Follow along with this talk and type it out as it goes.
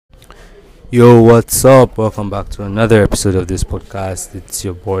Yo, what's up? Welcome back to another episode of this podcast. It's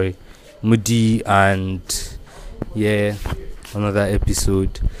your boy Moody, and yeah, another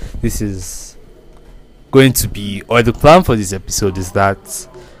episode. This is going to be, or the plan for this episode is that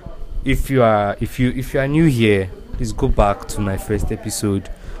if you are new here, please go back to my first episode,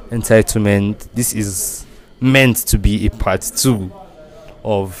 Entitlement. This is meant to be a part 2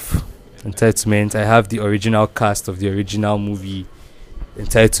 of Entitlement. I have the original cast of the original movie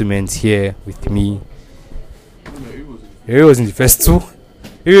Entitlement here with me. He was in the first 2.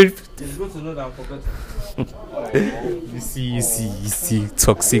 You see,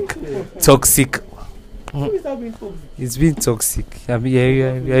 toxic. It's been toxic. I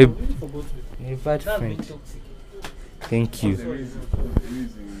mean, you're a bad friend. Thank you.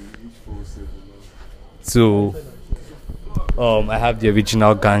 So, I have the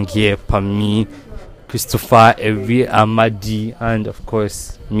original gang here, Pami, Christopher, Evi, Amadi, and of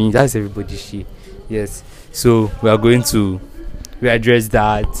course me. That's everybody. Yes. So we are going to readdress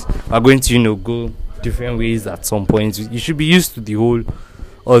that. We are going to go different ways at some point. You should be used to the whole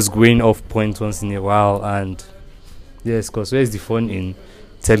us going off point once in a while, and yes, because where's the fun in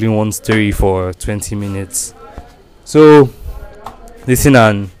telling one story for 20 minutes? So listen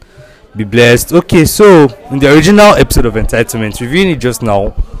and be blessed. Okay, so in the original episode of Entitlement, reviewing it just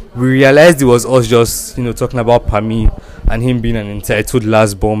now, we realized it was us just talking about Pami and him being an entitled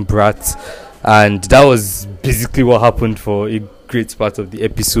last born brat, and that was basically what happened for a great part of the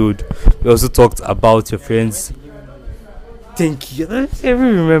episode. We also talked about your friends. Thank you.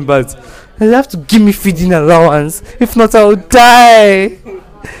 Everyone remembers. You have to give me feeding allowance, if not I'll die.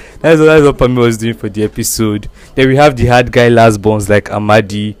 That's what Pami was doing for the episode. Then we have the hard guy last borns like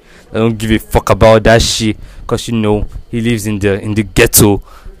Amadi. I don't give a fuck about that shit, because he lives in the ghetto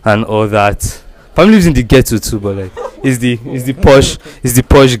and all that. Pam lives in the ghetto too, but like it's the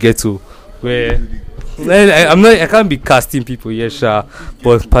posh ghetto where I can't be casting people, yeah, sure.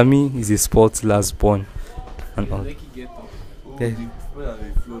 But Pami is a sports last born and all. Yeah.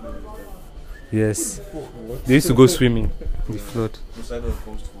 Yes. They used to go swimming in the flood.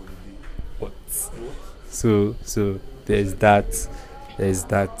 So there's that.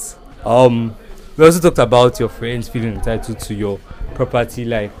 We also talked about your friends feeling entitled to your property,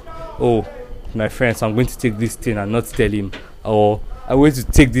 like, oh, my friend, so I'm going to take this thing and not tell him, or I'm going to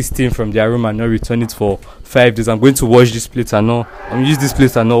take this thing from their room and not return it for 5 days. I'm going to wash this plate and I'm use this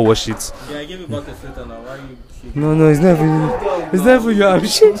plate and not wash it. Yeah, I gave you back the plate and now why you shading? No, it's never you. I'm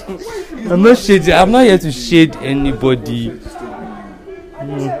shading. I'm not shading. I'm not here to shade anybody.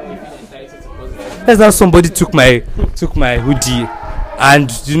 That's how somebody took my hoodie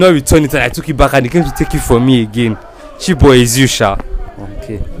and did not return it, and I took it back and he came to take it from me again. She boy is you, sha.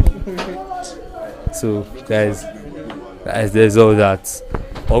 Okay. So guys, there's all that.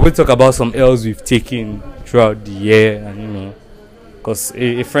 We're going to talk about some L's we've taken throughout the year, and because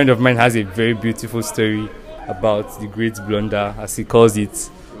a friend of mine has a very beautiful story about the great blunder, as he calls it. I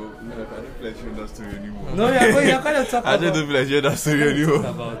don't feel like sharing that story anymore. No, you're kind of talking I don't feel like sharing that story anymore.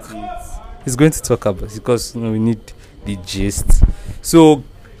 About it. He's going to talk about it because we need the gist. So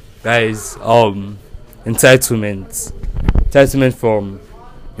guys, entitlement from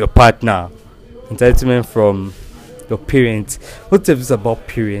your partner, entitlement from your parents. What is about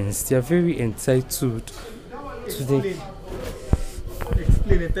parents? They are very entitled to the.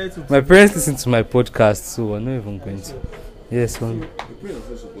 Explain entitled. My parents listen to my podcast, so I'm not even going to. Yes, one.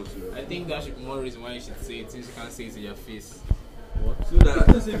 I think that should be more reason why you should say it, since you can't say it to your face. What? So that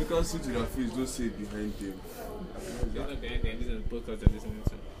I say if you can't see it to their face, don't say it behind them. You're not behind them, this is the podcast you're listening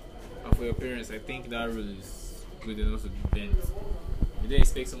to. And for your parents, I think that rule is good enough to be bent. You don't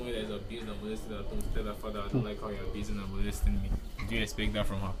expect someone that is abused and molested at home to tell their father, I don't like how you're abusing and molesting me. Do you expect that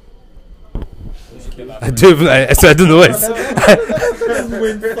from her? I don't know what.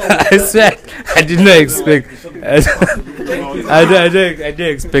 I swear, I did not expect. I didn't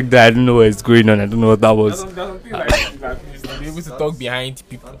expect that. I don't know what's going on. I don't know what that was. Be able to talk behind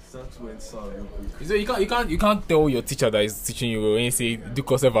people. So you can't tell your teacher that is teaching you when you say do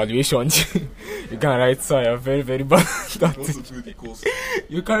course evaluation. You can't write, sir, you're very, very bad at that.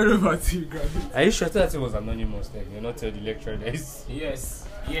 You can't remember till you graduate. Are you sure that it was anonymous then? You're not tell the lecturer that is. Yes,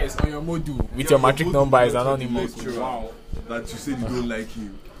 on your module with your matric number is anonymous. Wow. That you said you don't like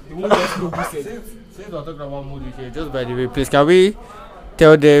him. Since we're talking about module here, just by the way, please can we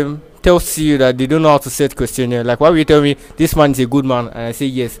tell CU that they don't know how to set questionnaire? Like, why will you tell me this man is a good man and I say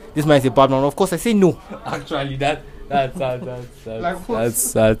yes, this man is a bad man? Of course I say no. Actually, that's probably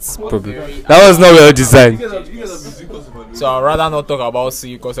that was not well designed. So I'd rather not talk about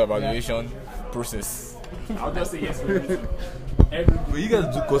CU course evaluation process. I'll just say yes. But you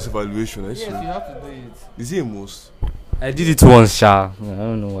guys do course evaluation, Yes, right? you have to do it. Is it a must? I did it once, Sha. I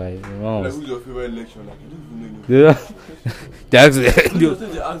don't know why. Like, Once. who's your favorite lecturer? Like, you don't even know. Yeah. They asked They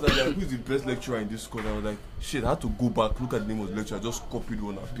me- asked like, who's the best lecturer in this school? And I was like, shit, I had to go back, look at the name of the lecturer, I just copied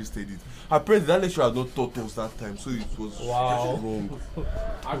one and pasted it. Apparently, that lecturer had not taught us that time, so it was wrong.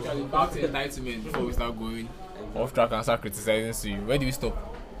 Actually, back to entitlement before we start going off track and start criticizing you. Where do we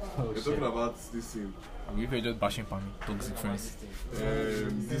stop? You're talking about this thing. We were just bashing Pami, toxic friends.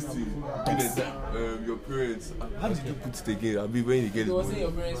 This thing. Your parents. How did you put it again? I mean, when you get it. Wasn't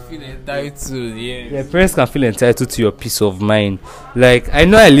your parents feel entitled? Yeah, parents can feel entitled to your peace of mind. Like, I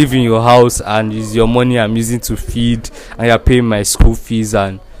know I live in your house and it's your money I'm using to feed and you're paying my school fees,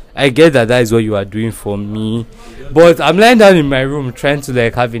 and I get that is what you are doing for me. But I'm lying down in my room trying to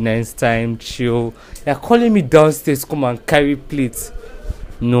like have a nice time, chill. You're calling me downstairs, come and carry plates.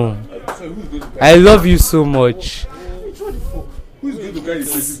 No. So who's going to carry I love you so much. Who's going to carry the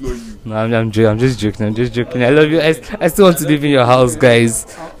places, not you? No, I'm just joking. I love you. I still want to live in your house, guys.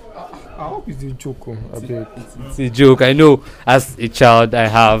 I hope it's a joke. I beg. It's a joke. I know as a child I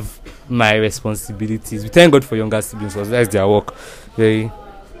have my responsibilities. We thank God for younger siblings because that's their work. Very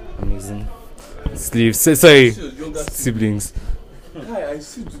amazing. Sleeves. Sorry, Younger siblings. Guy, I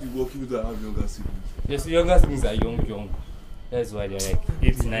still do the work even though I have younger siblings. Yes, younger siblings are young. That's why they're like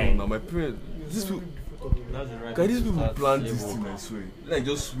 8, 9. Now my parents, these people, guys, these people planned this thing, I swear. Like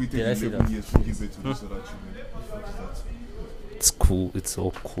just waited 11 years to give birth to this other children. What is that? It's cool. It's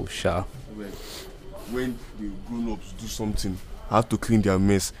all cool, Sha. When the grown-ups do something, I have to clean their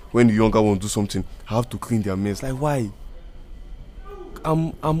mess. When the younger ones do something, I have to clean their mess. Like why?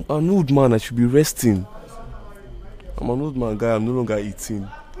 I'm an old man. I should be resting. I'm an old man, guy. I'm no longer 18.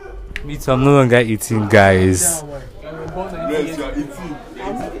 Me too. I'm no longer eating, guys. Yes, you are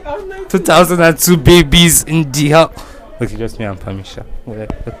 18. 2002 babies in the house. Okay, just me and Pamisha. Okay.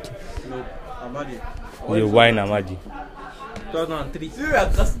 You wine Amadi. 2003.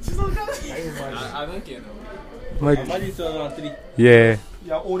 I don't care now. Amadi 2003. Yeah,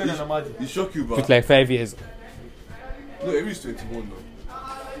 You are older than Amadi. It shock you, with but like 5 years. no, every is 21 now.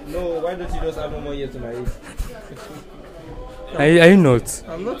 No, why don't you just add one more year to my age? Are you not?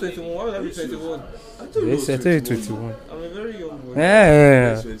 I'm not 21. Why would I be 21? Yes, I tell you 21. I'm a very young boy.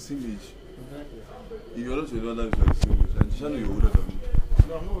 Yeah. Yes, you're the same age. If you're not 21, then you're the same age. And Shano, you're older than me.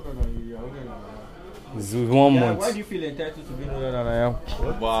 No, I'm not older than you. You're older than I am. It's 1 Yeah, month. why do you feel entitled to being older than I am?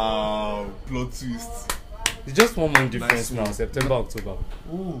 Wow, plot twist. It's just 1 month difference Nice now. one. September, October.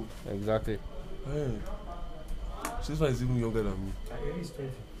 Ooh. Exactly. Hey. So this one is even younger than me.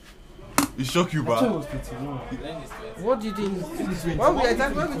 It shock you, but What do you think? Why would I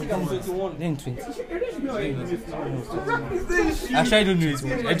think I'm 21? Then 20. Actually, I don't know his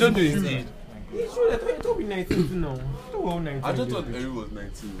age. I don't know his age. It's true that I told me 19 now. I just thought Eric was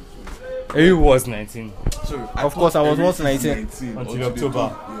 19. He was 19. Sorry, Of course, I was Eric once is 19. Until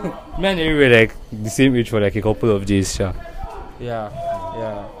October. Me and Eri were like the same age for like a couple of days, Sha. Yeah.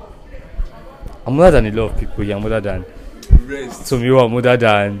 I'm older than a lot of people. You're older than Rest. Tomiwa, I'm older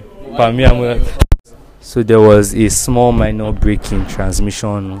than Pami. I'm older. So there was a small minor break in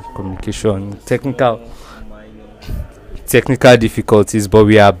transmission, communication, technical difficulties, but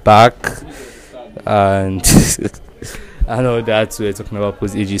we are back, and I know that we're talking about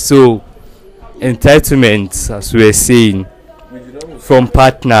post AG. So entitlement, as we were saying, from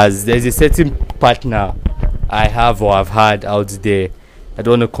partners. There's a certain partner I have or I've had out there. I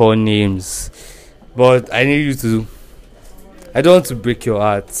don't want to call names, but I need you to. I don't want to break your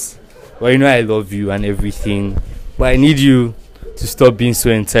heart. Well, you know I love you and everything, but I need you to stop being so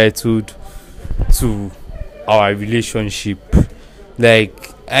entitled to our relationship.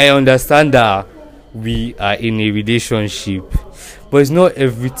 Like, I understand that we are in a relationship, but it's not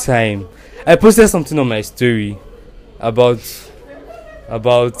every time. I posted something on my story about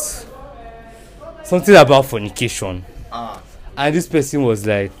something about fornication, and this person was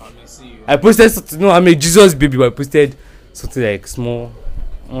like, I posted something. No, I'm a Jesus baby, but I posted something like small.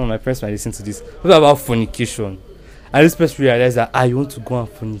 Oh, my parents might listen to this. What about fornication? And this person realized that you want to go and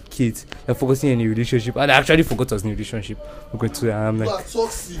fornicate. You're focusing on a relationship, and I actually forgot I was in a relationship. I'm going to. I'm like,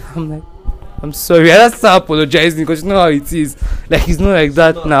 I'm sorry. I just start apologizing because you know how it is. Like, it's not like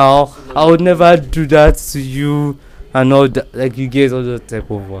that now. I would never do that to you and all that. Like, you get all that type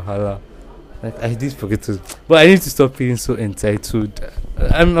of wahala. Like, I did forget to, but I need to stop feeling so entitled.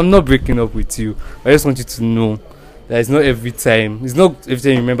 I'm not breaking up with you. I just want you to know that it's not every time. It's not every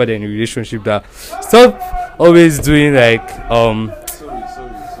time you remember they're in a relationship that stop always doing like Sorry.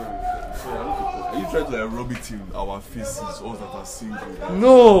 Are you trying to like rub it in our faces, us that are single.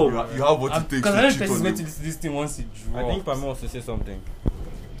 No. You have what it takes Because I don't to cheat think on going him. to this thing once it I think drops. Pamela wants to say something.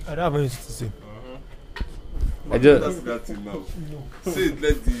 I don't have anything to say. I just. That's that thing now. Say it,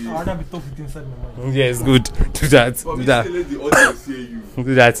 let the. I'd rather be talk with inside my mind. Yes, good. Do that. But Do say that. let the audience hear you.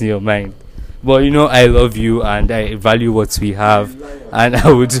 Do that in your mind. But you know, I love you and I value what we have, and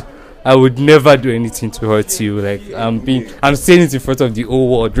I would never do anything to hurt you. Like I'm saying it in front of the whole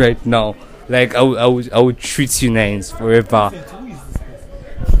world right now. Like I would treat you nice forever.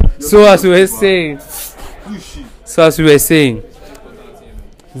 So as we were saying, Who is she?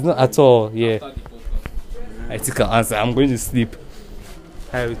 it's not at all. Yeah, I think I'll answer. I'm going to sleep.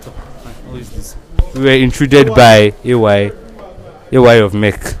 Hi, who is this? We were intruded by AY of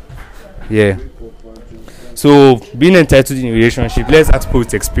Mech. Yeah. So being entitled in a relationship, let's ask people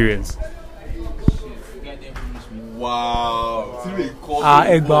with experience. Wow.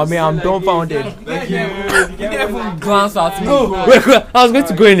 Egba, me, I'm dumbfounded. You didn't even glance at me. Wait, I was going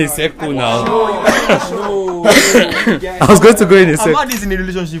to go in a circle now. No. I was going to go in a I'm circle. not this in a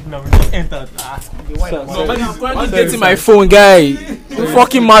relationship now. We just entered. I'm getting my phone, guy.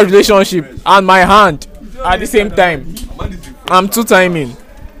 Fucking my relationship and my hand at the same time. I'm two timing.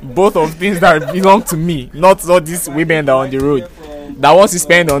 Both of things that belong to me, not all these women that are on the road. That once you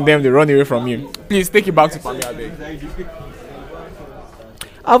spend on them, they run away from you. Please take it back to Pamela.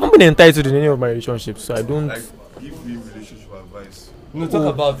 I haven't been entitled in any of my relationships, so I don't. Like, give me relationship advice. No,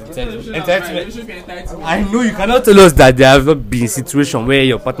 talk about entitlement. I know you cannot tell us that there have not been a situation where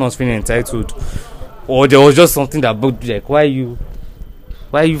your partner was feeling entitled, or there was just something that bugged you. Like, why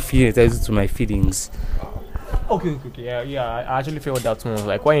are you feeling entitled to my feelings? Okay. Yeah. I actually feel that one.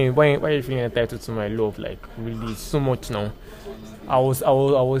 Like, why are you feeling entitled to my love? Like, really, so much now. I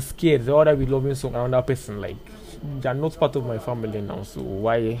was scared. The other be loving some another person. Like, you're not part of my family now. So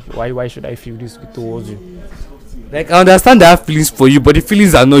why should I feel this towards you? Like, I understand that I have feelings for you, but the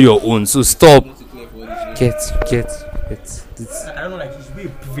feelings are not your own. So stop. Get. I don't know. Like, it's be a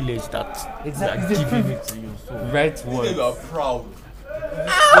privilege that Exactly. that giving it to you. So Right Say word. you are proud.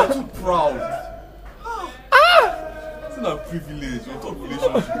 You're too proud. It's not a privilege. You're talking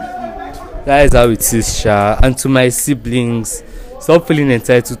relationship with me. That is how it is, Sha. And to my siblings, stop feeling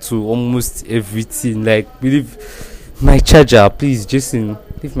entitled to almost everything. Like, believe my charger, please, Jason.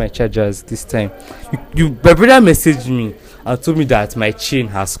 Leave my chargers this time. My brother messaged me and told me that my chain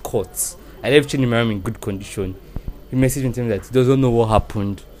has cut. I left chain in my room in good condition. He messaged me telling me that he doesn't know what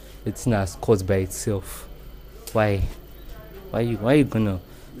happened. The thing has cut by itself. Why? Why you gonna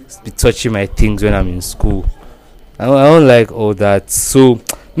be touching my things when I'm in school? I don't like all that. So,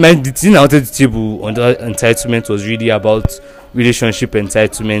 the thing I wanted to table on the entitlement was really about relationship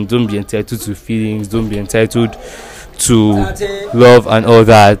entitlement. Don't be entitled to feelings. Don't be entitled to love and all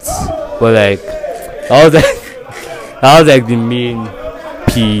that. But like, that was like the main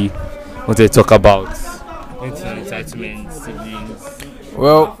P what they talk about. Entitlement, siblings.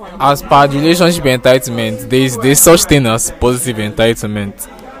 Well, as per the relationship entitlement, there's such thing as positive entitlement.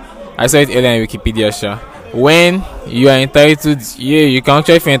 I saw it earlier in Wikipedia, Sha. When you are entitled, you can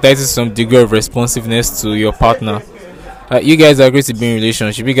actually feel entitled to some degree of responsiveness to your partner. You guys agree to be in a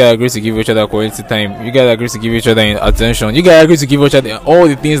relationship. You guys agree to give each other quality time. You guys agree to give each other attention. You guys agree to give each other all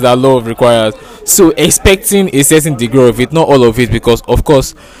the things that love requires. So expecting a certain degree of it, not all of it, because of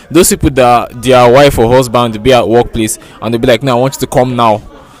course those people that their wife or husband will be at workplace and they'll be like, "No, I want you to come now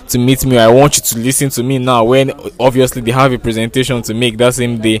to meet me. I want you to listen to me now." When obviously they have a presentation to make that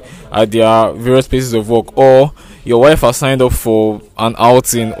same day at their various places of work, or your wife has signed up for an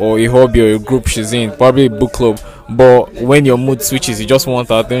outing or a hobby or a group she's in, probably a book club, but when your mood switches you just want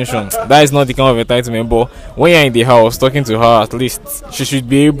her attention. That is not the kind of entitlement. But when you're in the house talking to her, at least she should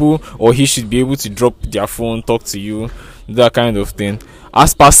be able, or he should be able, to drop their phone, talk to you, that kind of thing.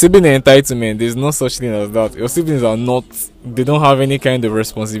 As per sibling entitlement, there's no such thing as that. Your siblings are not, they don't have any kind of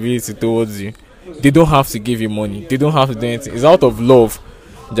responsibility towards you. They don't have to give you money. They don't have to do anything. It's out of love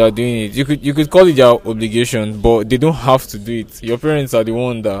they are doing it. You could call it their obligation, but they don't have to do it. Your parents are the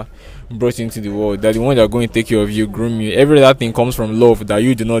one that brought you into the world. They're the one that are going to take care of you, groom you. Every other thing comes from love that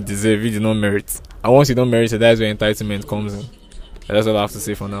you do not deserve, you do not merit. And once you don't merit it, that's where entitlement comes in. That's all I have to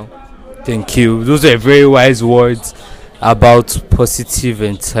say for now. Thank you. Those are very wise words about positive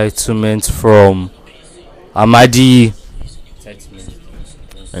entitlement from Amadi.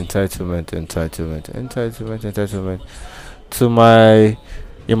 Entitlement. To my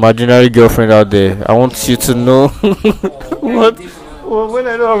imaginary girlfriend out there, I want you to know when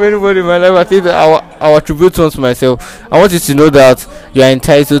I don't have anybody in my life, I think that I'll attribute one to myself. I want you to know that you are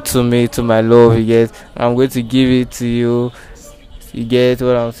entitled to me, to my love. You get, I'm going to give it to you. You get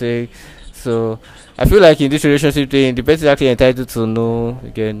what I'm saying? So I feel like in this relationship thing, the person is actually entitled to know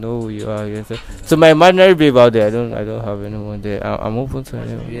who you are. You understand? So my imaginary babe out there, I don't have anyone there. I'm open to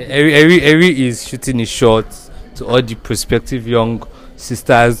anyone. Yeah, Eri is shooting his shot to all the prospective young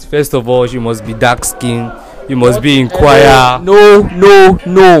sisters. First of all, she must be dark skinned. You must be in choir.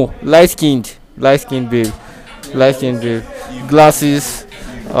 No. Light skinned babe. Glasses.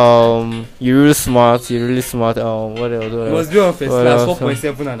 You're really smart. What else? You must be on first class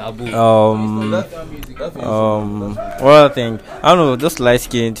 4.7 and above. What other thing? I don't know. Just light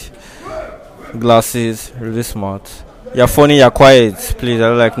skinned, glasses, really smart. You're funny. You're quiet. Please, I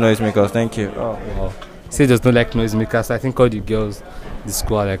don't like noisemakers. Thank you. Oh, wow. Say just don't like noisemakers. I think all the girls in the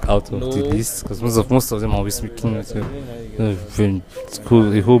school are like out of the list because most of them are always making noise.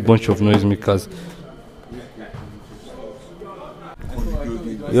 School, a whole bunch of noisemakers.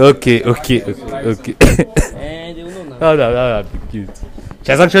 Okay. No, that'd be cute.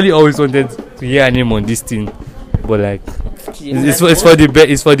 She has actually always wanted to hear her name on this thing, but like, it's for the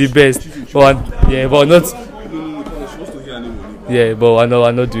best. But we're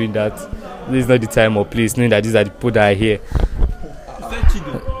not doing that. This is not the time or place, knowing that these are the people that are here.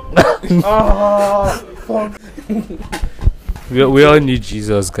 We all need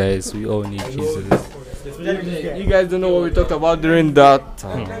Jesus, guys. We all need Jesus. You guys don't know what we talked about during that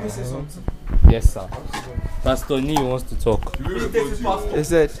time. Yes, sir. Pastor Nee wants to talk. He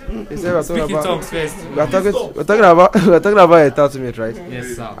said we're Speaking tongues first. talking about entitlement, right?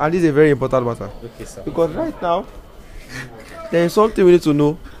 Yes, sir. And this is a very important matter. Okay, sir. Because right now there is something we need to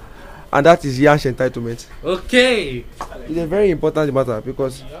know, and that is Yansh entitlement. Okay. It's a very important matter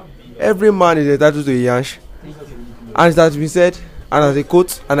because every man is entitled to a Yansh. And it has been said, and as a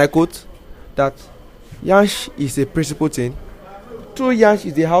quote, and I quote, that Yansh is a principal thing. Through Yansh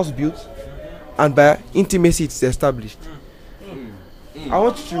is the house built, and by intimacy it's established. I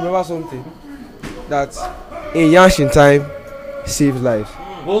want you to remember something, that a Yansh in time saves lives.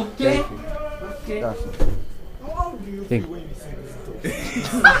 Okay. That's it. Thank you.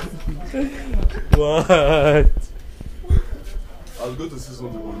 What? I was going to say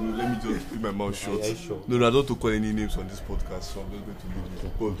something, but no, let me just keep my mouth shut. Yeah, sure. No, I don't want to call any names on this podcast, so I'm just going to leave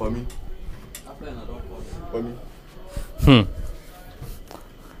it. But Pami?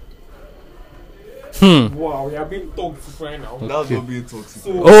 Wow, we are being toxic right now. That's not being toxic.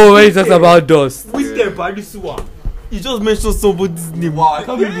 Oh, when you talk about dust. Which step are this one? You just mentioned somebody's name. Wow, I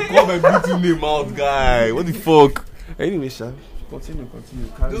can't believe you call my beauty name out, guy. What the fuck? Anyway, Sha, continue.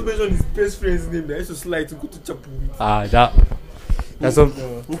 Just mention his best friend's name. That I used to slide to go to Chapu. That's some.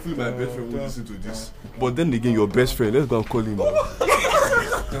 Hopefully my best friend will listen to this. But then again, your best friend, let's go and call him.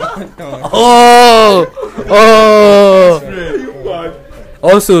 Oh.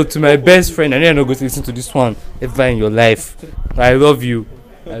 Also, to my best friend, I know you're not going to listen to this one ever in your life. I love you.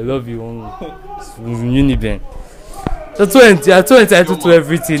 Uniben. You're too entitled to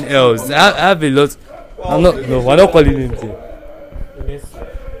everything else. I have a lot. We're not calling him there.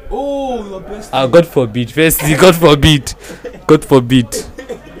 Oh, your best God forbid. Firstly, God forbid.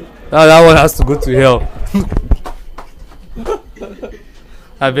 Now that one has to go to hell.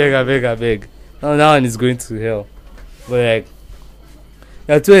 I beg. Now that one is going to hell. But like,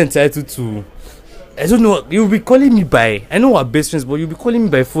 you're too entitled to. I don't know. You'll be calling me by. I know we're best friends, but you'll be calling me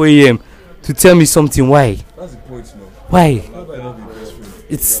by 4 a.m. to tell me something. Why? That's the point now. Why? How do I not be best friend?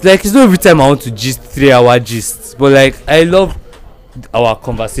 It's like it's not every time I want to gist 3-hour gists, but like I love our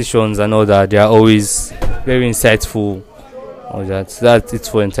conversations and all that. They are always very insightful. All that. So that's it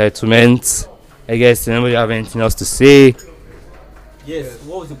for entitlement. I guess anybody have anything else to say? Yes.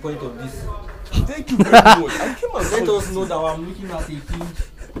 What was the point of this? Thank you very much. I came and Let us know that I'm looking at a king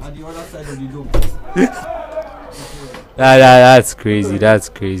at the other side of the dome. That's crazy.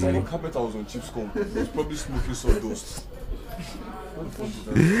 The carpet I was on Chipscom. He was probably smoking sawdust.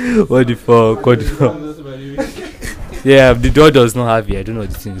 What the fuck? Yeah, the door does not have it. I don't know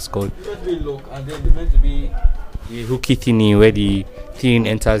what the thing is called. Just be look, and then it's meant to be The hooky thingy where the thing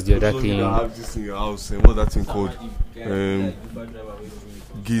enters the other Those thing. of you that have this in your house, and what's that thing called?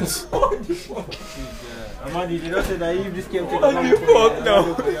 Gate. Amadi, did not say that if this came to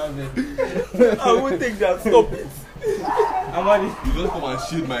I won't take that. Stop it. Amadi, You just come and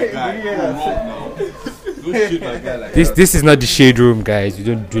shade my guy. You're wrong now. Don't shade my guy like that. This is not the shade room, guys. We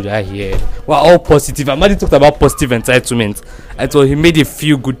don't do that here. We're all positive. Amadi talked about positive entitlement. I thought he made a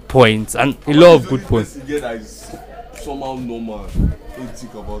few good points and a lot of good points. That is somehow normal. Don't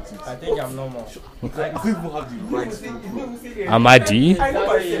think about it. I think I'm normal. I don't even have the right to. Amadi? I know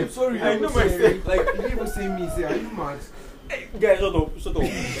myself. Sorry, I know myself. Like, you even say me, say, are you mad? Guys, shut up.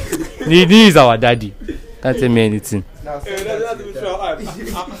 He is our daddy. Can't tell me anything. That's the I'm going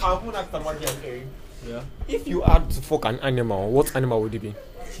to ask Amadi and Eri. If you had to fuck an animal, what animal would it be?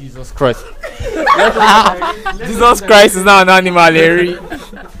 Jesus Christ. Jesus Christ is not an animal, Larry.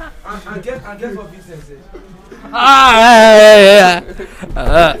 And guess what Vincent said. I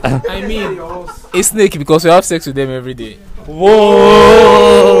mean, a snake because we have sex with them every day.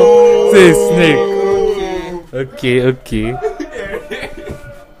 Whoa! Say snake. Okay.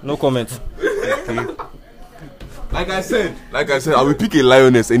 No comment. Like I said, I will pick a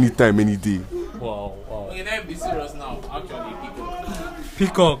lioness anytime, any day. Wow. Okay, let me be serious now. Actually,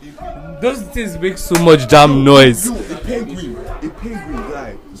 Peacock. Those things make so much damn noise. A penguin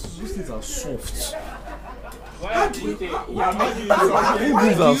guy. Those things are soft. Penguins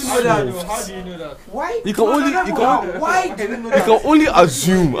are soft. How do you know that? Why? You can only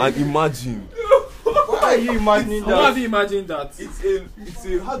assume and imagine. Why are you imagining how have you imagined that? It's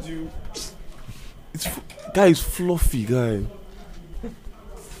a how do you? Guy is fluffy guy.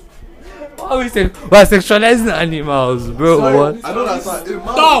 Why we sexualizing animals, bro? What? I don't understand.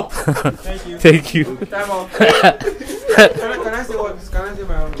 Stop! Thank you. Time out. Can I say what? Can I say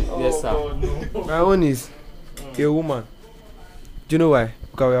my own? Yes, sir. My own is a woman. Do you know why?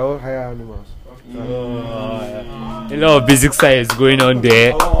 Because we are all higher animals. A lot of basic science going on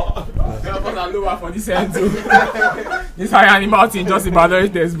there. For this end too. This high animal thing just in biology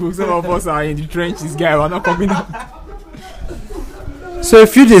textbook. Some of us are in the trenches, guy. We're not coming up. So a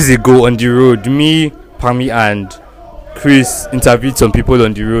few days ago on the road, me, Pami, and Chris interviewed some people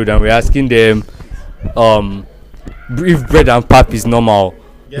on the road, and we're asking them if bread and pap is normal.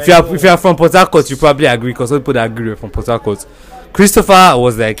 If you are from Port Harcourt, you probably agree because some people that agree from Port Harcourt. Christopher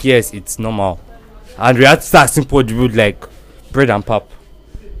was like, yes, it's normal, and we had to start asking people on the road like bread and pap.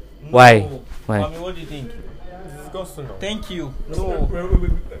 Why? I mean, what do you think? Disgusting. Thank you. No,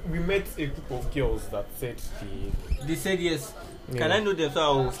 we met a group of girls that said They said yes. Yeah. Can I know them so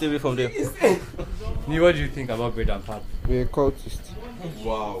I'll stay away from them? What do you think about bread and pap? We're cultists.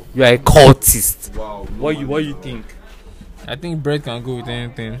 Wow. You are a cultist. Wow. What you think? I think bread can go with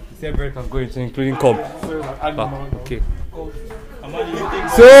anything. You said bread can go into including cup. Okay.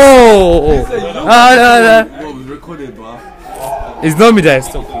 So, Well, we recorded, bro. it's not me that is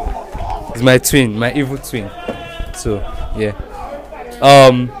talking. It's my twin, my evil twin. So, yeah.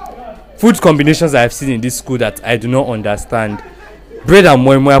 Food combinations I've seen in this school that I do not understand. Bread and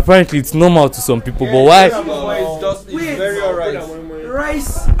moi moi, apparently it's normal to some people, but why? It's very alright.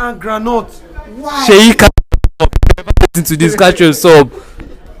 Rice and granite. Why? Sheyi can't into this country sub.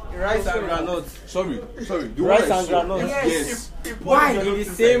 Rice and granite. Sorry. The Rice one I and saw- granite. Yes. Why? In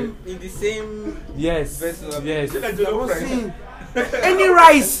the same. Yes. Any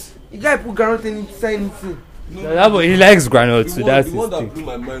rice. You gotta put granite inside anything. He likes granite, so that's the his one that thing. blew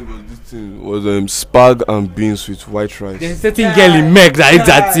my mind was this thing was spag and beans with white rice. There's a certain girl in Meg that eats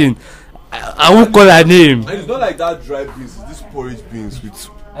that thing. I won't call her name. And it's not like that dry beans, it's this porridge beans with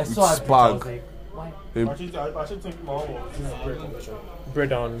spag. I should think my own was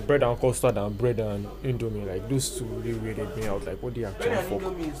bread and custard and bread and indomie. Like those two really weirded me out. Like what do you actually fuck?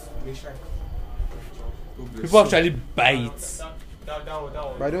 People actually buy it. That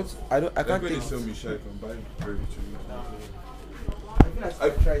was But I can't take it. sell me shit, I'm buying bread with you.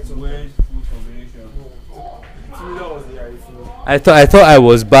 I've tried some. I thought I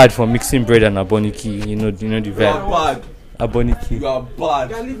was bad for mixing bread and aboniki. You know the You are vibe. bad. Aboniki. You are bad.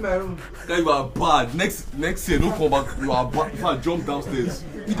 Can I leave my room? Guy, you are bad. Next year, don't come back. You are bad. You can jump downstairs.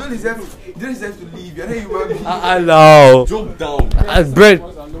 You don't deserve to leave. You're not a human being. Allow. Jump down. Bread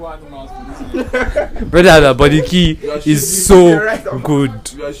and aboniki is so good.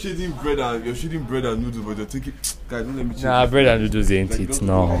 You are shading bread and noodles, but you're taking. Guys, don't let me check. Nah, bread and noodles ain't it. I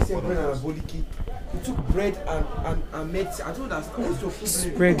No. said bread and aboliki. You took bread and medicine. I told that's what's your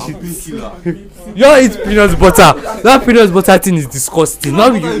food? Bread. I'm painkiller. You all eat peanut butter. That peanut butter thing is disgusting.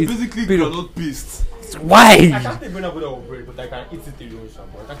 Not Peanut you butter is eat basically peanut. granite paste. Why? I can't take bread and butter with bread, but I can eat it alone. I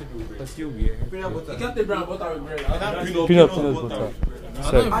can't take it with bread. Still weird. Peanut butter. You can't take bread and butter with bread. Peanut butter.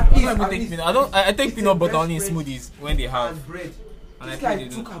 Sorry. I take peanut butter only in smoothies when they have. And bread. And I This think guy they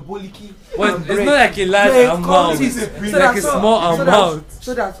do. took aboliki. Well, and it's bread. not like a large Bread, amount. cultists. It's So like that- a small so that- amount.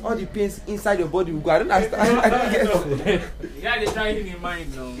 So that all the pains inside your body will go. I don't understand. I don't get it. Yeah, they try it in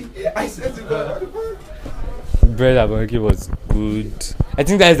mind now. I said to God. Bread aboniki was good. I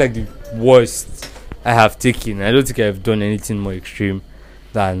think that is like the worst I have taken. I don't think I've done anything more extreme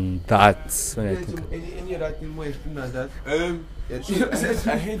than that. When I think. Any other thing more extreme than that? I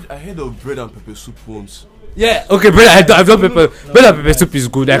heard of bread and pepper soup once. Yeah, okay, bread. I've done pepper. Bread and pepper soup is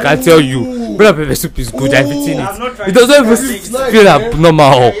good. I can tell you, bread and pepper soup is good. I've eaten I've not it. tried It doesn't it. even feel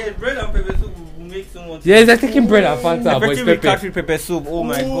abnormal. Yeah, bread and pepper soup will make someone Yeah, it's like taking bread and Fanta, but it's pepper. Catfish pepper soup. Oh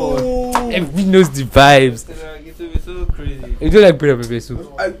my god. Everybody knows the vibes. It will be so crazy. You don't like bread and pepper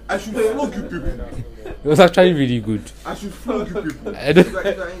soup? I should flog you people. It was actually really good. I should flog you people. I don't.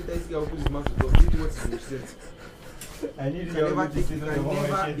 I need You can never take it. You can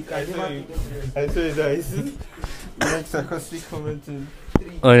never take it. I saw it guys. Next sarcastic commenting.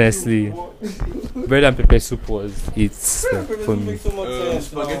 Honestly, bread and pepper soup was it's for me. Makes so much sense.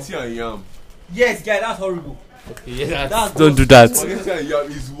 Spaghetti and yam. Yes, guy, that's horrible. Yeah, That's don't do that. Spaghetti and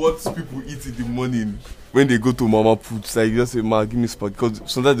yam is what people eat in the morning when they go to Mama Put. Like you just say, "Ma, give me spaghetti."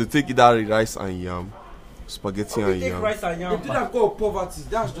 Because sometimes they take either rice and yam, spaghetti and Take yam. rice and They yam. do that called poverty.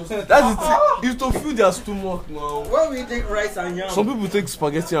 That's just That's it. It's to fill their stomach now. Why we take rice and yam? Some people take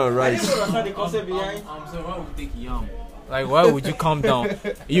spaghetti and I rice. didn't understand the concept behind. I'm sorry, why would you take yam? Like, why would you calm down?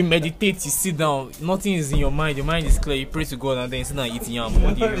 You meditate, you sit down, nothing is in your mind is clear, you pray to God and then you sit down and eat yam.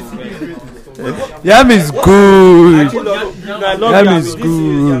 What do you do? Yam is good. Yam is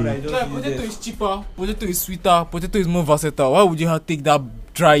good. Like, potato is cheaper, potato is sweeter, potato is more versatile. Why would you have to take that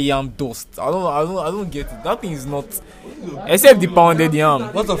dry yam dust? I don't get it. That thing is not. Except the pounded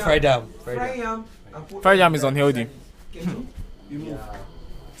yam. What's a fried yam? fry yam. Fried yam is unhealthy.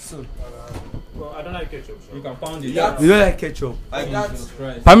 Well, I don't like ketchup. So. You can pound it. You don't like ketchup? Like that's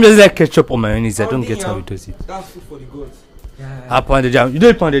Pam doesn't like ketchup or mayonnaise. I don't get how he does it. that's food for the gods. I pounded jam. You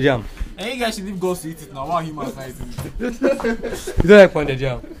don't pound the jam. And you guys should leave God to eat it now. Why humans not eating it? You don't like pounded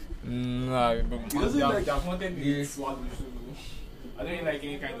jam. Nah, doesn't like- their content is swallow. I don't like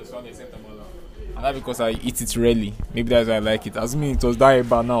any kind of swallow except amala. And that's because I eat it rarely. Maybe that's why I like it. Assuming it was that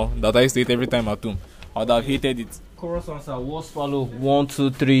bar now that I used to eat every time at home, I would have hated it. Chorus answer. Worst swallow. 1, 2,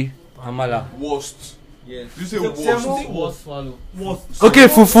 3. Amala. Worst. Yes. You say worst. Worst swallow. Okay,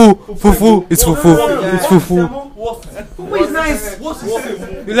 fufu. Fufu. It's fufu. It's fufu. Fufu is nice.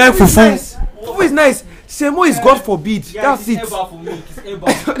 You like fufu? Fufu is nice. Semo is God forbid. That's it. Eba for me. It's Eba.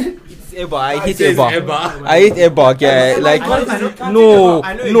 It's Eba. I hate Eba. I hate Eba. Yeah, like no.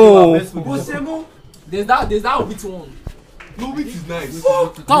 But Semo, There's that which one? No, wheat is nice.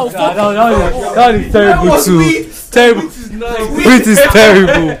 That is terrible too. Terrible. Wheat is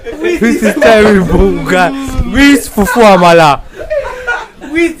terrible. Wheat is terrible, guy. Wheat fufu amala.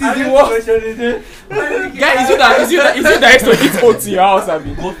 wheat is the worst. Guys, is you that used to eat oats in your house,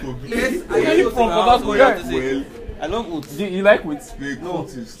 Abi? God forbid. Yes, Are you from Port Harcourt? Well, I love oats. Do you like wheat? they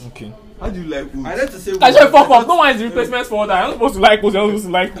cultist. Okay. How do you like oats? I like to say That's your fuck up. No one is replacement for that. You're not supposed to like oats. You're not supposed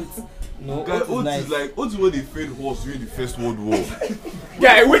to like wheat. no. Guy, Oats is oats nice. is like oats is what they fed horse during the First World War.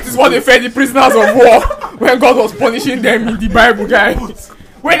 Yeah, wheat is what they fed the prisoners of war when God was punishing them in the Bible, guys.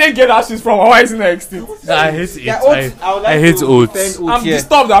 Where they get ashes from? Why isn't it extinct? I hate it. Yeah, oats. I would like I hate to oats. defend I'm here.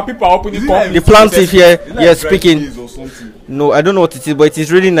 disturbed that people are opening companies. The plantain here, Is it like yes, dry speaking. maize or something? No, I don't know what it is, but it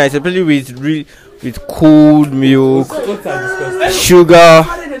is really nice, especially with cold milk, sugar,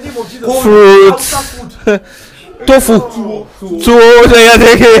 fruit, tofu.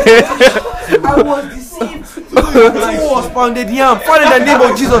 I was deceived. Two was pounded yam. Father, in the name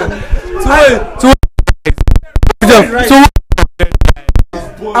of Jesus.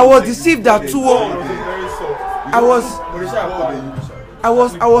 I was deceived that I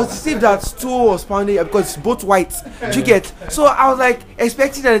was deceived that two was pounded yam because it's both white. Do you get? So I was like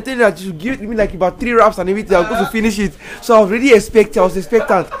expecting that thing that you give me like about 3 wraps and everything. I was going to finish it. So I was really expecting. I was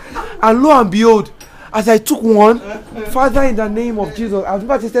expectant. And lo and behold, as I took one, Father, in the name of Jesus, I've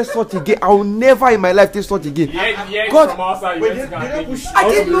never tasted salt again. I will never in my life taste salt again. God, from outside, you went to I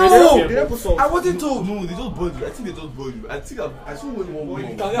get didn't know. I wasn't told. No, they just boiled you. I think they just boiled you. I think I saw one more.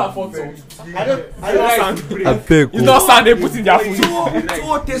 Can they afford salt? I don't I beg. It's not sand they put in their food.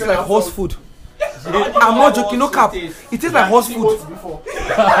 Tuwo tastes like horse food. I'm not joking, no cap. It tastes like horse food.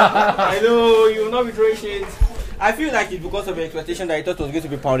 I know you will not be throwing shade. I feel like it's because of the expectation that I thought it was going to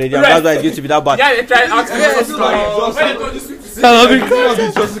be pounded yam. That's why it's going to be that bad. Yeah, they tried asking Yes, for something like when they told you sweet to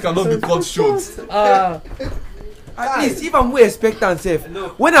say. Justice cannot be cut short. At least if I'm more expectant, safe.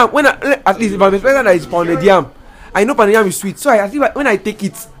 When I at least if I'm expecting that it's pounded yam, I know pounded yam is sweet. So I think like, when I take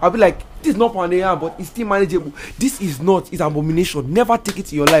it, I'll be like, this is not pounded yam, but it's still manageable. This is not. It's abomination. Never take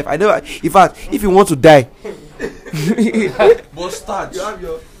it in your life. I never. In fact, if you want to die. But starch.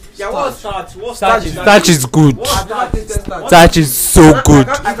 Yeah, what's starch? What's Starch is good. I've never tasted starch. Starch is so good.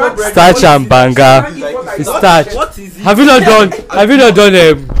 Starch and banga. It's starch. What is it? Have you not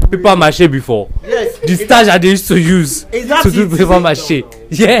done paper mache before? Yes. The starch that they used to use Is that to do it? paper mache.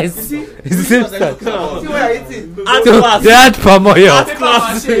 Yes. It's the same starch. See what I eating? Art So class. they add palm oil. Paper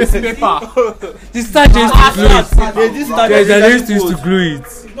mache is paper. The starch they used to glue it. There's this starch. Yes, they used to glue it.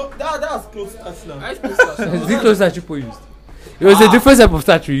 That's close starch now. Is it close that people used? It was a different type of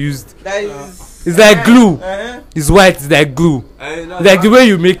starch we used. That is It's like glue. Uh-huh. It's white. It's like glue. It's like the way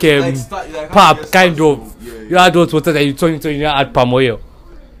you make pap, kind of. You add hot water and you turn it on. You add palm oil.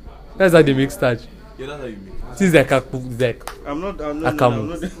 That's how they make starch. Yeah, that's how you make it. This is like a cook. Like I'm not.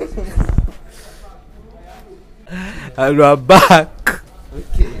 Akamu. And we're back.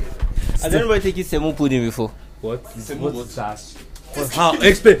 I don't know taking semo pudding before. What? What's that? How?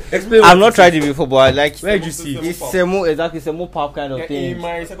 Explain. I've not tried it before, but I like. Where did you see it? It's semo, exactly semo pap kind of In thing.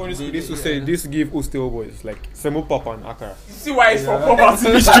 my secondary school, this to say this give hostel boys like semo pop and akara. See why it's for poverty.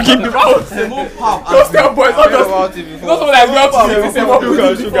 It's tricking people out. Semo pap. Those tell boys, not just. About it before. Not so like we have to say semo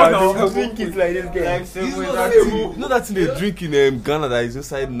pudding Sugar, before now. drink it like this guy. Like semo, You exactly. know that thing they drink in Ghana that is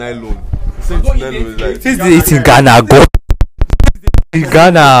inside nylon. Same thing nylon is like. Since they eat in Ghana, go. In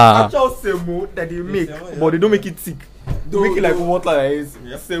Ghana. Actual semo that they make, but they don't make it thick. They make it like water like this.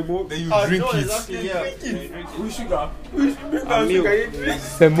 Semo. Then you drink it. Exactly, yeah. With sugar.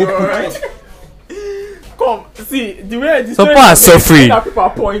 Semo. Come, see, the way this Some people are suffering. that people are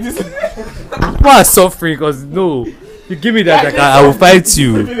pouring this People are suffering because no. You give me that, I will fight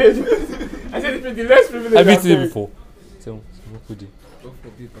you. privilege. I said the less privilege. I've eaten it before. Semo pudding.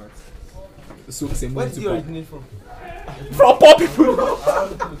 So, semo Where did you originate from? from poor people.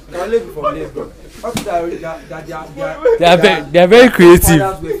 Can live from Lagos. After that, They are very creative.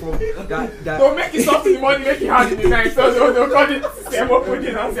 fathers were from that. Don't make it soft in the morning, make it hard in the night. So they'll call it semo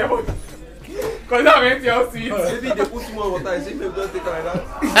pudding and semo. Because that makes you sweet. Maybe they put too much water and say maybe don't take it like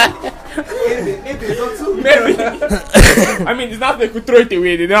that. Maybe not too. Maybe. I mean, it's not they could throw it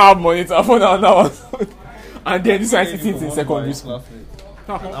away. They don't have money to afford another one. And then this one is eating it in secondary school.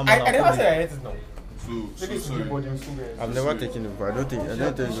 I never said I hate it now. So sorry. I've never taken it before. I don't think it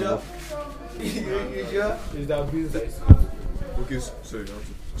before. Is that business? Okay, sorry.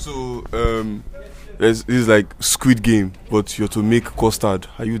 So this is like Squid Game, but you're to make custard.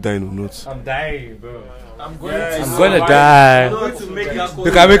 Are you dying or not? I'm dying, bro. I'm going I'm gonna die. To make that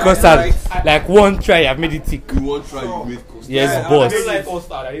You can make custard. Like one try, I've made it thick. You won't try. You made custard. Yes,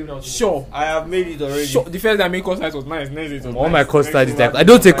 boss. Sure. I have made it already. Sure. The first time I made custard was nice. Next it was All nice. my custard is like I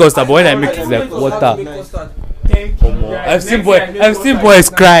don't take custard, but when I make it, it's like water. Thank you. I've seen boys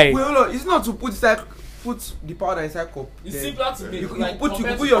cry. Wait, hold on. It's not to put the powder inside cup. It's Then simpler to make. you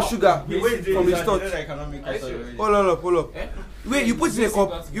put your sugar from the start. I cannot make custard already. Hold up. Wait, you put it in a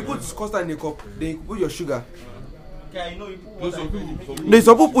cup. You put custard in a cup. Then you put your sugar. Yeah, you know you put No, water. some people. There's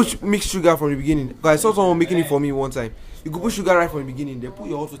some people put mixed sugar from the beginning. Cause I saw someone making it for me one time. You could put sugar right from the beginning. Then put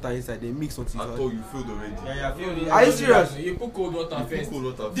your hot water inside. Then mix until I it's thought you filled already. Yeah, I feel it. Are you serious? You put cold water first. Cold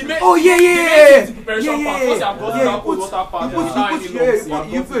water. The main- Oh yeah. the preparation part. Once you have got that cold water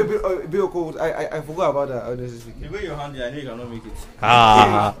part, You put a bit of cold. I forgot about that. Honestly speaking. The way you handle it, I know you cannot make it.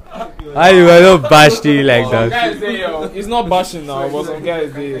 Ah, I you were not bashed it like Some that. guys there, yo. It's not bashing now, but some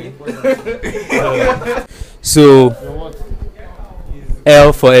guys there. So,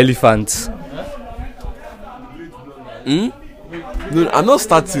 L for elephant. No, I'm not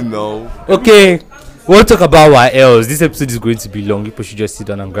starting now. Okay, we'll talk about our L's. This episode is going to be long. People should just sit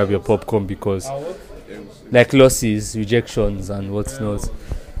down and grab your popcorn because, like losses, rejections, and what's not.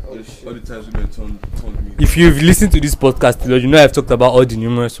 All the times women turned me. If you've listened to this podcast, you know I've talked about all the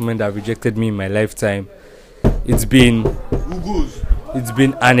numerous women that have rejected me in my lifetime. It's been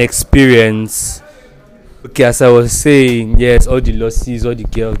an experience. Okay, as I was saying, yes, all the losses, all the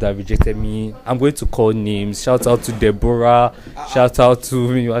girls that rejected me. I'm going to call names. Shout out to Deborah. Shout out to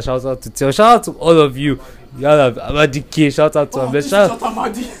me. Shout out to Teo. Shout out to all of you. Y'all have Amadike. Shout out to Ambe.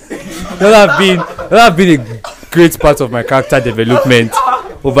 Y'all have been a great part of my character development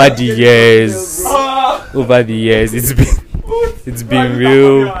over the years. It's been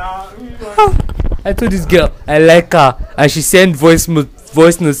real. I told this girl I like her, and she sent voice note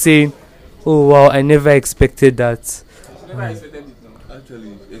saying, "Oh wow, I never expected that."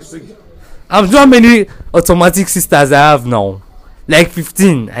 Actually, expect. I'm how many automatic sisters I have now? Like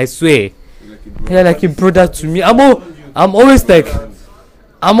 15, I swear. They're like a brother to me. I'm always like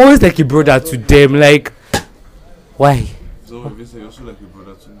a brother to them. Like, why? So you're also like a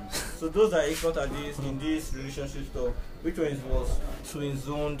brother to me. So those are equal at this in this relationship stuff. Which one is worse? Twin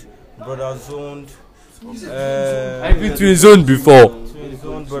zoned, brother zoned. I've been twin zone before. Twin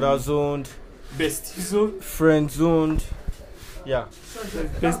zoned, brother zoned, Bestie zone. friend zoned. Yeah.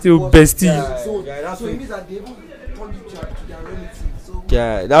 Bestie.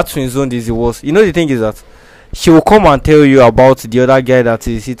 Yeah, that twin zone is the worst. You know the thing is that she will come and tell you about the other guy that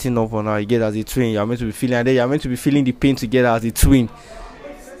is sitting up on her. You get as a twin. You're meant to be feeling, and then you're meant to be feeling the pain together as a twin.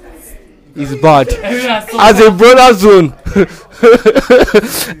 is bad. As a brother zone,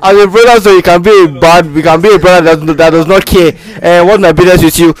 as a brother zone, you can be a brother that does not care. What's my business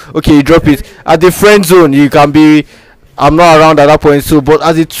with you? Okay, you drop it. At the friend zone, you can be, I'm not around at that point. So, but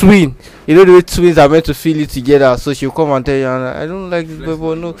as a twin, you know the way twins are meant to feel it together. So she'll come and tell you, I don't like this boy,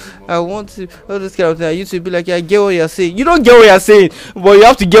 but no, I want to, all this kind of thing. I used to be like, yeah, I get what you're saying. You don't get what you're saying, but you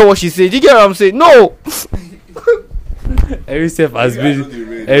have to get what she said. You get what I'm saying? No. Every step has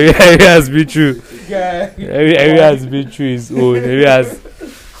been, every has been true. Every has been through his own.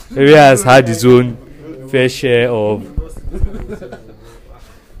 Every has had his own fair share of.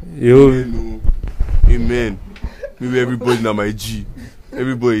 Amen. Maybe everybody now my G.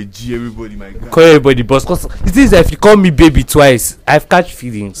 Everybody G. Everybody my guy. Call everybody boss. Cause it is that if you call me baby twice, I've catch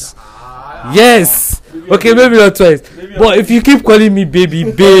feelings. Yes. Okay, maybe not twice. But if you keep calling me baby,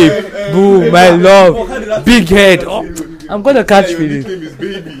 babe, boo, my love, big head, oh, I'm gonna catch feelings.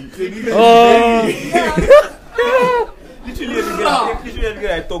 Oh.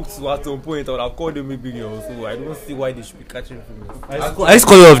 Literally, I talked to at some point, or I'll call them maybe so I don't see why they should be catching feelings. I just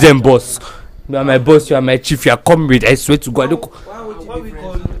call all of them boss. You are my boss, you are my chief, you are comrade. I swear to God. I don't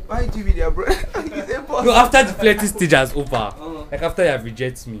Why do you there, bro? No, after the flirting stage has over, like after you have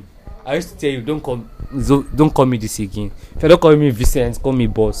rejected me, I used to tell you, don't call me this again. If you don't call me Vincent, call me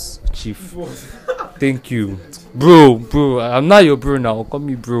boss, chief. Thank you, bro. I'm not your bro now. Call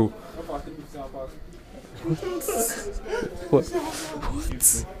me bro. What?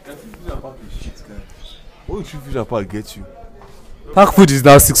 What would Fisher Park get you? Park food is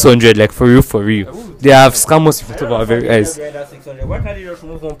now 600, like for real. They have scammers in front of our very eyes. Why can't you just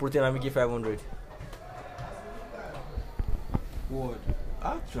remove one protein and make it 500? What?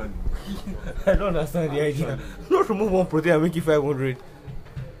 Actually, I don't understand the idea. Not remove one protein and make it 500.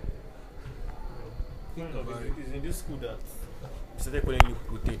 Think of it. It's in this school that we started calling you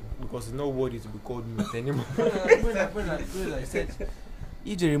protein because it's not worthy to be called meat anymore. When I said,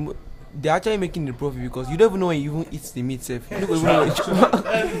 if they're actually making the profit because you don't even know when you even eat the meat safe. You don't even know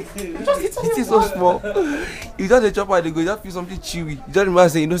it is so small. You just a chopper, they go, you just feel something chewy. You just remember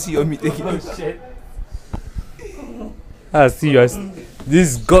saying, you don't see your meat again. Serious.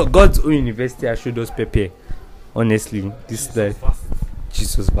 This God's own university has showed us pepper. Honestly, this is like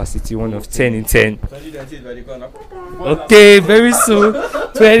Jesus Varsity, 1 of 10 in 10. Okay, very soon,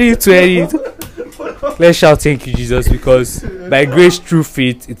 2020. Let's shout thank you, Jesus, because by grace through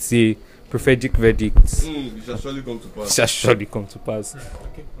faith, it's a prophetic verdict. it shall surely come to It pass. shall surely come to pass.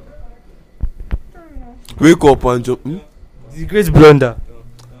 Wake up and jump. The great blunder.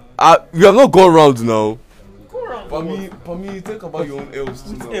 We have not gone round now. Pami, think about your own L's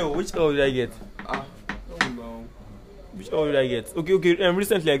too now. Which L did I get? Which L did I get? Okay.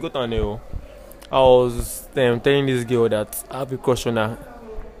 Recently I got an L. I was telling this girl that I have a crush on her.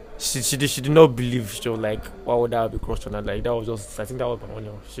 She did not believe. She was like, why would I have a crush on her? Like that was just, I think that was my own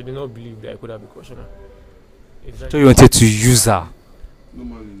L. She did not believe that I could have a crush on her. So you wanted to use her.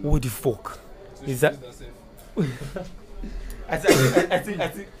 What the fuck? Is that? I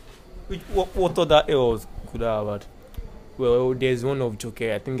think. What other L's could I have had? Well, there's one of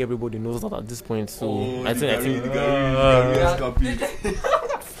Joker. I think everybody knows that at this point. So I think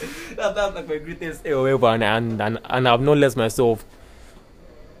that's like my greatest L ever, and I've not let myself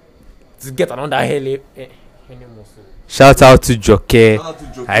to get another hell anymore. So. Shout out to Joker.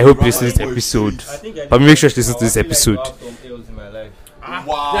 I hope you listen to this episode. But make sure you listen to this episode.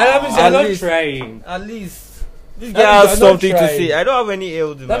 Wow. That means you're not trying. At least this guy has something to say. I don't have any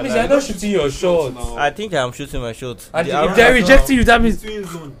L's in my That means life. you're not shooting your shots. I think I'm shooting my shot. And if they're rejecting you, that means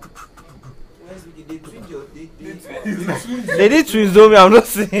They did twin zone me. I'm not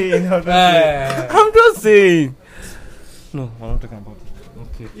saying. I'm just saying. No, I'm not talking about it.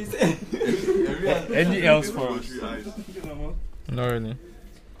 Any else for us? Not really.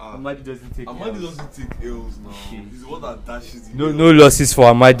 Amadi doesn't take L's now. He's the one that dashes the No losses for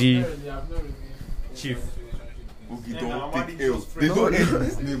Amadi. Chief. Okay, don't take L's. There's no L in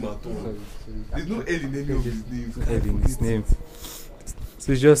his name at all. There's no L in any of his names. L in his name.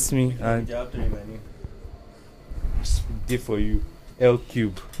 So it's just me and day for you. L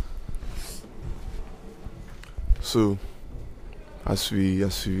cube. So, as we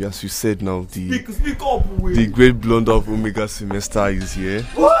said now, Speak up, the great blunder of Omega semester is here.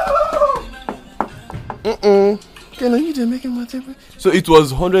 Can I just make my table? So it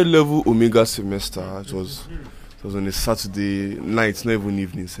was 100 level Omega semester. It was on a Saturday night, not even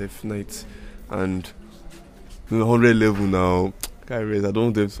evening, safe night, and 100 level now. I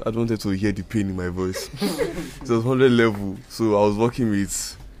don't want to hear the pain in my voice. It was 100 level, so I was working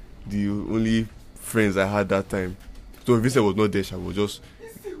with the only friends I had that time. So Vincent was not there. I was just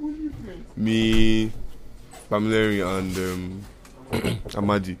me, Pamela, and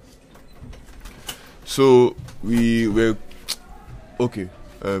Amadi. So we were okay.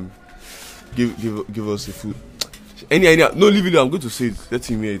 Give us a food. Any idea? No, leave it. I'm going to say it. Let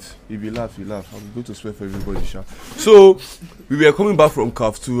him hear it. If you laugh, you laugh. I'm going to swear for everybody, sha. So we were coming back from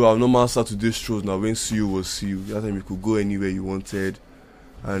CAF to our normal Saturday shows. Now when CU was CU, that time you could go anywhere you wanted,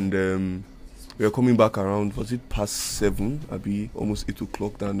 and we were coming back around. Was it past 7? Abi almost 8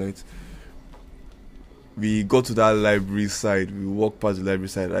 o'clock that night. We got to that library side. We walked past the library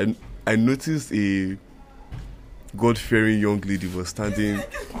side. I noticed a God-fearing young lady was standing.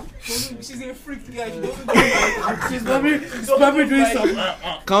 She's a freak guy. She's probably doing something.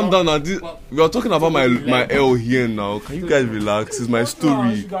 Calm down now. We are talking about my L here now. Can you guys relax? It's my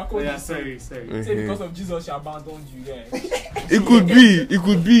story. Yeah, sorry. Say because of Jesus, she abandoned you guys. It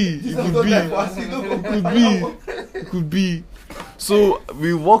could be. So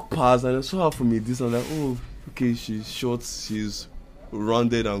we walked past and I saw her from a distance. I'm like, oh, okay, she's short, she's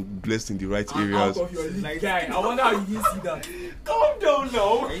rounded and blessed in the right areas. Out of your league, guy. I wonder how you didn't see that. Calm down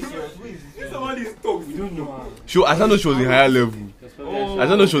now. Somebody is talking. We don't know. I don't know she was in higher level.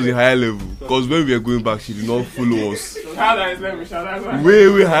 Because when we were going back, she did not follow us.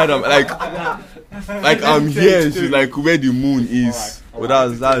 Way higher than like I'm here. She's like where the moon is. But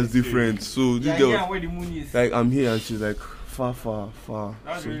that's different. So this girl, where the moon is. like I'm here and she's like far.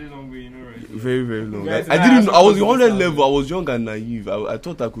 That's really long way, you know, right? Very long. Guys, I didn't know. I was in 100 level. I was young and naive. I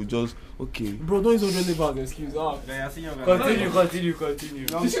thought I could just okay. Bro, don't use 100 level as an excuse. Continue.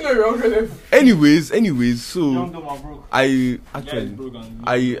 Did you know you're 100 level? Anyways, so Young dumb and broke. I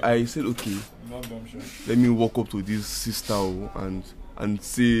said okay. Not dumb, sure. Let me walk up to this sister and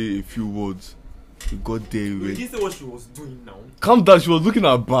say a few words. We got there. Did you say what she was doing now? Calm down. She was looking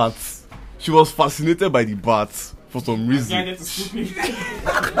at bats. She was fascinated by the bats for some reason. I get to scoop me.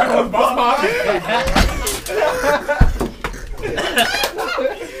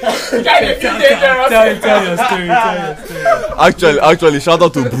 Tell your story. Actually, shout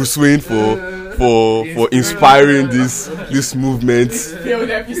out to Bruce Wayne for inspiring this movement.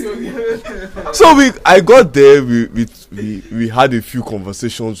 So I got there. We had a few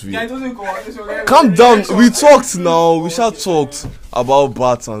conversations. Calm down. We talked now. We talked about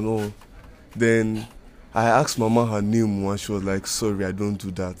bats and all. Then I asked Mama her name and she was like, sorry, I don't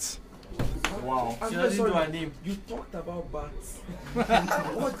do that. Wow. She doesn't do her name. You talked about bats.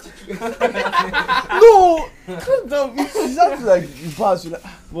 No! Calm down. She's actually like, bats. You're like,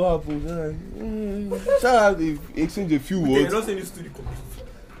 what happened? Shout out, they exchanged a few Okay, words. you're not saying this to the community.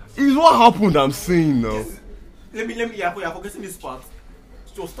 It's what happened I'm saying now. Let me, you're forgetting this part.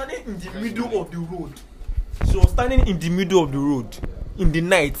 She was standing in the middle of the road. In the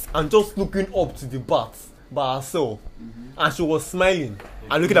night and just looking up to the bats by herself. And she was smiling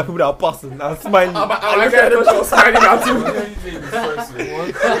and looking at people that are passing and smiling. I get it, she was smiling at you.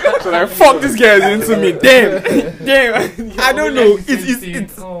 So like, fuck this girl is into me. Damn. I don't know.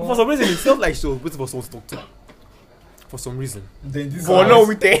 It's for some reason it felt like she was waiting for someone to talk to her. For some reason. But no,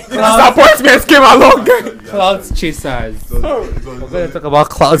 with the disappointments came along. Clouds chasers. We're gonna talk about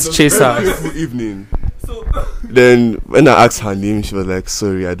clouds chasers. Good evening. Then when I asked her name, she was like,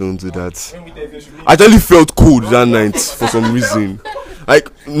 sorry, I don't do that. I actually felt cold that night for some reason. Like,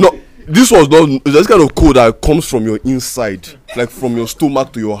 no, this was not this kind of cold that comes from your inside, like from your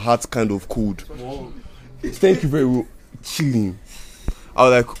stomach to your heart kind of cold. Thank you very much. Chilling. I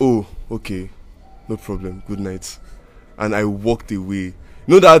was like, oh, okay, no problem, good night. And I walked away. You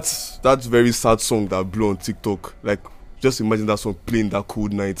know that very sad song that blew on TikTok? Like, just imagine that song playing that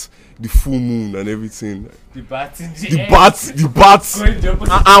cold night, the full moon and everything. The bats. The bats.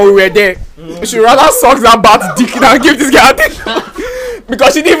 And we were there. She rather suck that bat dick than give this guy attention.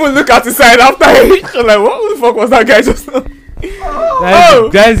 Because she didn't even look at his side after it. She was like, what the fuck was that guy just now?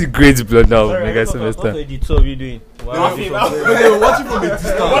 That is a great blunder of mega semester. What the two of you doing? They were watching from a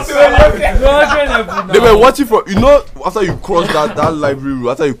distance. They They were watching from, you know, after you cross that library room,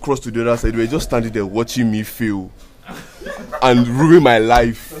 after you cross to the other side, they were just standing there watching me fail and ruin my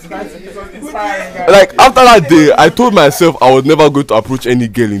life. Like after that day, I told myself I was never going to approach any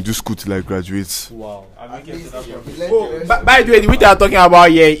girl in this school till I graduate. Wow. By the way, the way they are talking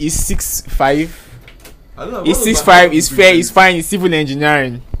about here is 6'5". He's 6'5", he's fair, he's fine, he's civil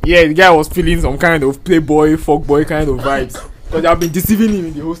engineering. Yeah, the guy was feeling some kind of playboy, fuckboy kind of vibes. Because they have been deceiving him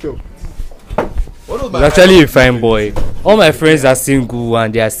in the hostel. He's actually a fine boy. All my friends are single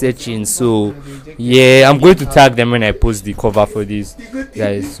and they are searching, so yeah, I'm going to tag them when I post the cover for this,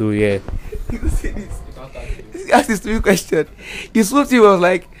 guys. So yeah. He asked this stupid question. He swooped him, was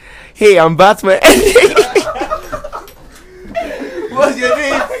like, hey, I'm Batman. What's your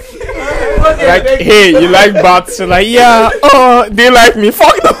name? Like, hey, you like bats? She's like, yeah. Oh, they like me.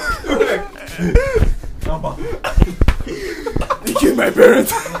 Fuck them. They killed my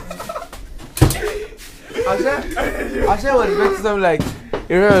parents. I said was back to them like,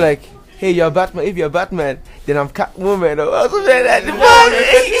 you remember like, hey, you're Batman. If you're Batman, then I'm Catwoman or something like that.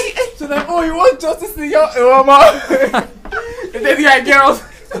 She's like, oh, you want Justice League? Mama. And then the guy, get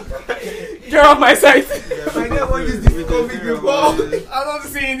off my sight. I never want this difficult before. I don't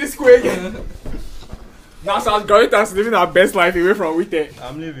see in this square again. Now South Goritas living our best life away from Wite.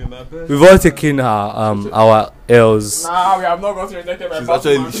 I'm living my best. We've all taken our L's. Nah, we have not got rejected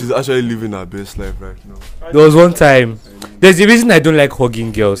by She's actually living her best life right now. There was one time. There's a reason I don't like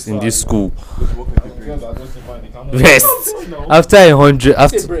hugging girls in this school. Breast. After 100,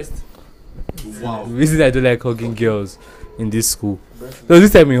 Wow. the reason I don't like hugging girls in this school. There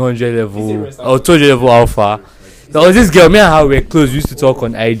was this time in 100 level or 200 level alpha. There was this girl, me and her were close. We used to talk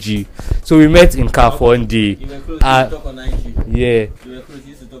on IG. So we met in CAF one day. You were close, you used to talk on IG. Yeah. You were close, you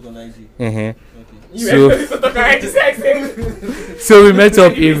used to talk on IG. Uh-huh. Okay. So we met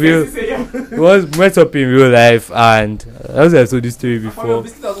up in met up in real life, and as I told this story before,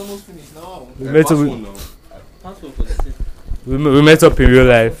 we met up in real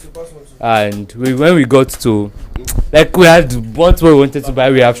life, and when we got to, like, we had bought what we wanted to buy.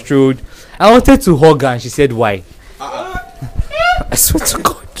 We have strolled. I wanted to hug her, and she said, "Why?" I swear to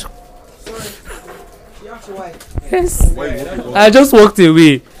God. Yes. I just walked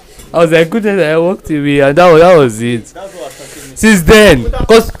away. I was like, goodness, I walked away, and that was it. Since then,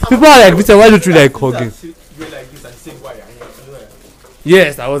 because people are like, Victor, why don't you like hugging?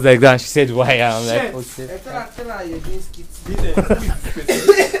 Yes, I was like that. She said, why? I'm like, okay.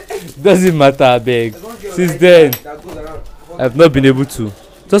 Doesn't matter, I beg. Since then, I've not been able to.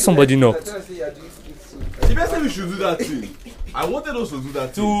 Just somebody knocked. The best thing we should do that thing. I wanted us to do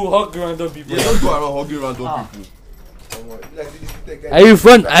that thing. To hug random people. Yeah, don't go around hugging random people.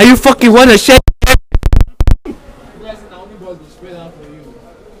 Are you fucking wanna share?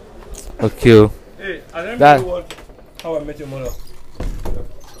 Okay. Hey, I don't That- know what How I Met Your Mother.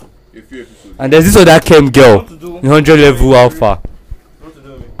 A few episodes. And there's this other chem girl What to do? in 100 level alpha. What to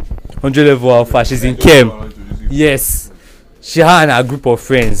do? 100 level alpha. She's in chem. Yes. She had a group of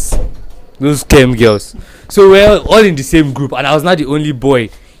friends. Those chem girls. So we're all in the same group, and I was not the only boy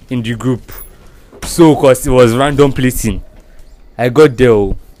in the group. So, cause it was random placing, I got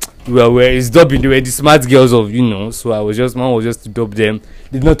there. It's dubbing. They were the smart girls of, So mine was just to dub them.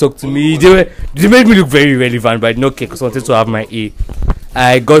 They did not talk to me. They made me look very relevant, but I did not care because I wanted to have my A.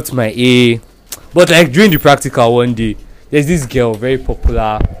 I got my A, but like during the practical one day, there's this girl very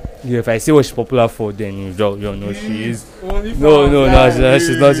popular. Yeah, if I say what she's popular for, then you don't know she is. No,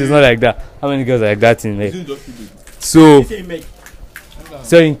 she's not like that. How many girls are like that in there? So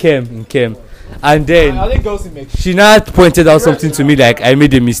in chem. And then she now pointed out something to me, like I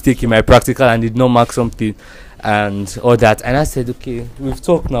made a mistake in my practical and did not mark something and all that. And I said, okay, we've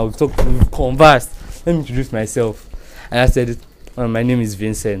talked now, we've conversed. Let me introduce myself. And I said, my name is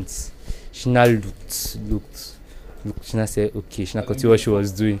Vincent. She now looked. She now said, okay. She now continued what she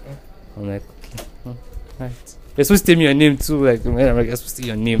was doing. I'm like, okay, right. You're supposed to tell me your name too. Like, I'm you're supposed to say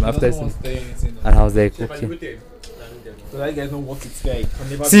your name after. And I was like, okay. So that guys know what it's like.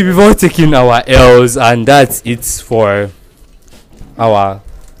 See, we've all taken our L's, and that's it for our.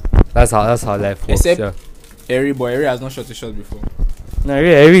 That's how life works. Except yeah. Eri has not shot a shot before. No,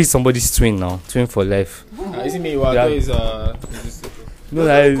 Eri is somebody's twin now. Twin for life. Is it me? Well, Yeah. is No,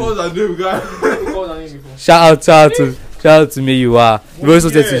 that Cause I do, guy. is. shout out to me. You are. We always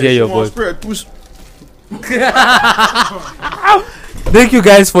wanted to hear your voice. Push. Thank you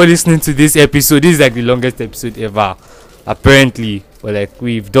guys for listening to this episode. This is like the longest episode ever. Apparently, but like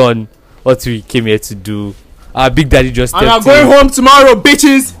we've done what we came here to do. Our big daddy just And I'm stepped in. going home tomorrow,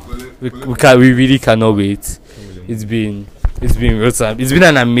 bitches. We really cannot wait. It's been real time. It's been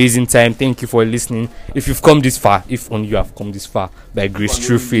an amazing time. Thank you for listening. If you've come this far, if only you have come this far by grace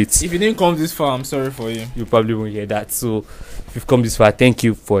through faith, If you didn't come this far, I'm sorry for you. you probably won't hear that. So if you've come this far, thank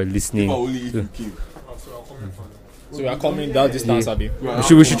you for listening. Only if you came. So we are coming that distance, Yeah. Abi.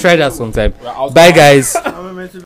 We should try that sometime. We are out Bye guys.